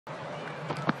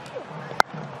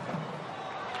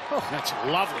Oh, that's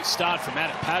a lovely start from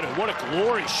Athapaththu. What a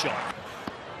glorious shot.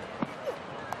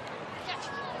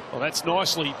 Well, that's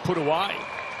nicely put away.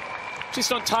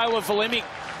 Just on tail of Volemic.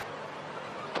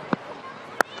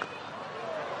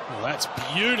 Well, that's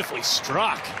beautifully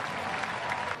struck.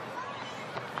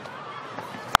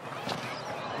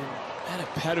 And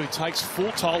Athapaththu takes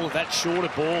full toll of that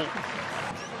shorter ball.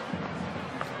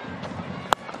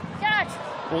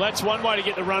 Well, that's one way to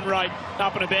get the run rate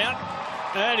up and about.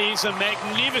 That is a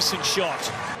magnificent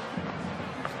shot.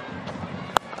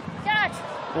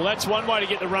 Well, that's one way to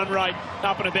get the run rate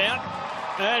up and about.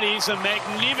 That is a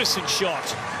magnificent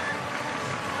shot.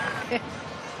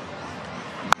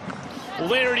 Well,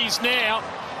 there it is now.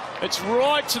 It's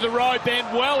right to the rope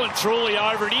and well and truly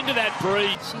over it into that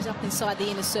breeze. She's up inside the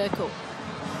inner circle.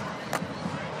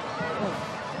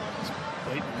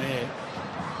 Beaten there.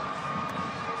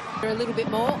 A little bit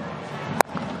more.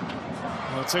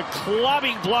 Well, it's a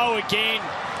clubbing blow again.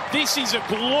 This is a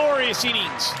glorious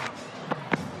innings.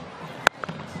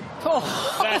 Oh.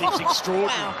 That is extraordinary.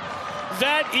 Wow.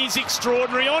 That is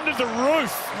extraordinary. Onto the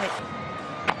roof.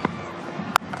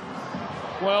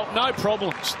 Well, no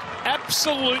problems.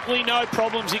 Absolutely no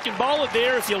problems. You can bowl it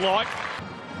there if you like.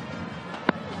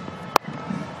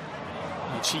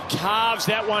 And she carves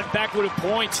that one backward a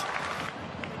point.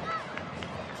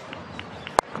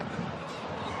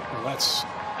 Well, that's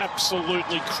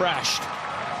absolutely crashed.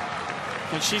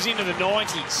 And she's into the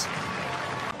 90s.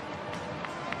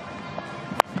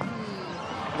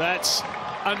 That's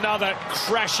another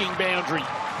crashing boundary.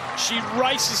 She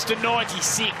races to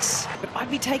 96. I'd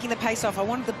be taking the pace off. I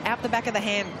wanted them out the back of the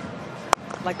hand.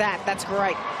 Like that. That's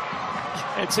great.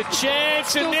 It's a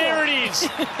chance, and there it is.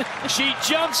 She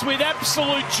jumps with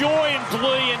absolute joy and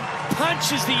glee and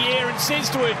punches the air and says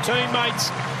to her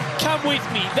teammates, "Come with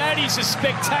me." That is a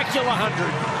spectacular 100.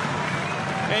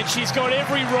 And she's got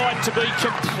every right to be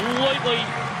completely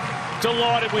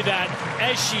delighted with that,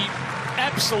 as she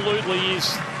absolutely is.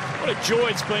 What a joy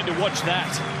it's been to watch that.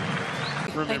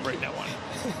 Remembering that one.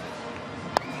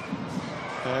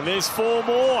 And there's 4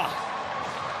 more.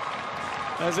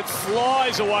 As it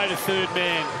flies away to third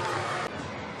man.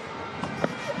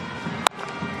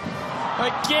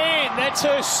 Again, that's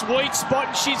her sweet spot,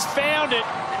 and she's found it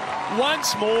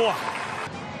once more.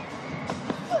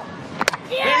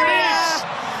 Yeah! There it is.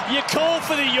 You call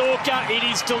for the Yorker, it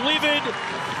is delivered,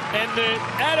 and the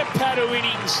Athapaththu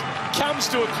innings comes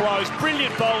to a close.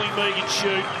 Brilliant bowling, Megan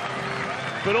Shute.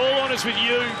 But all honours with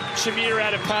you, Chamari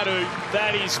Athapaththu,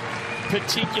 that is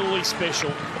particularly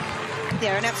special.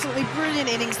 Yeah, an absolutely brilliant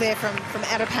innings there from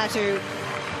Athapaththu.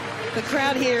 The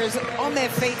crowd here is on their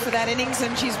feet for that innings,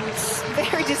 and she's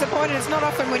very disappointed. It's not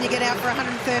often when you get out for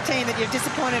 113 that you're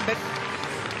disappointed, but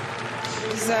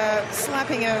she's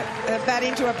slapping a bat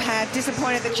into a pad,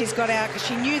 disappointed that she's got out, because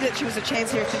she knew that she was a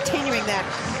chance here of continuing that.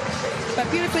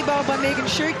 But beautifully bowled by Megan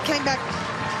Shute, came back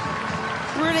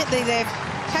brilliantly there.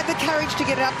 Had the courage to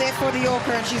get it up there for the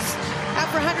Yorker, and she's out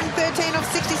for 113 off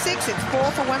 66. It's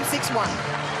 4 for 161.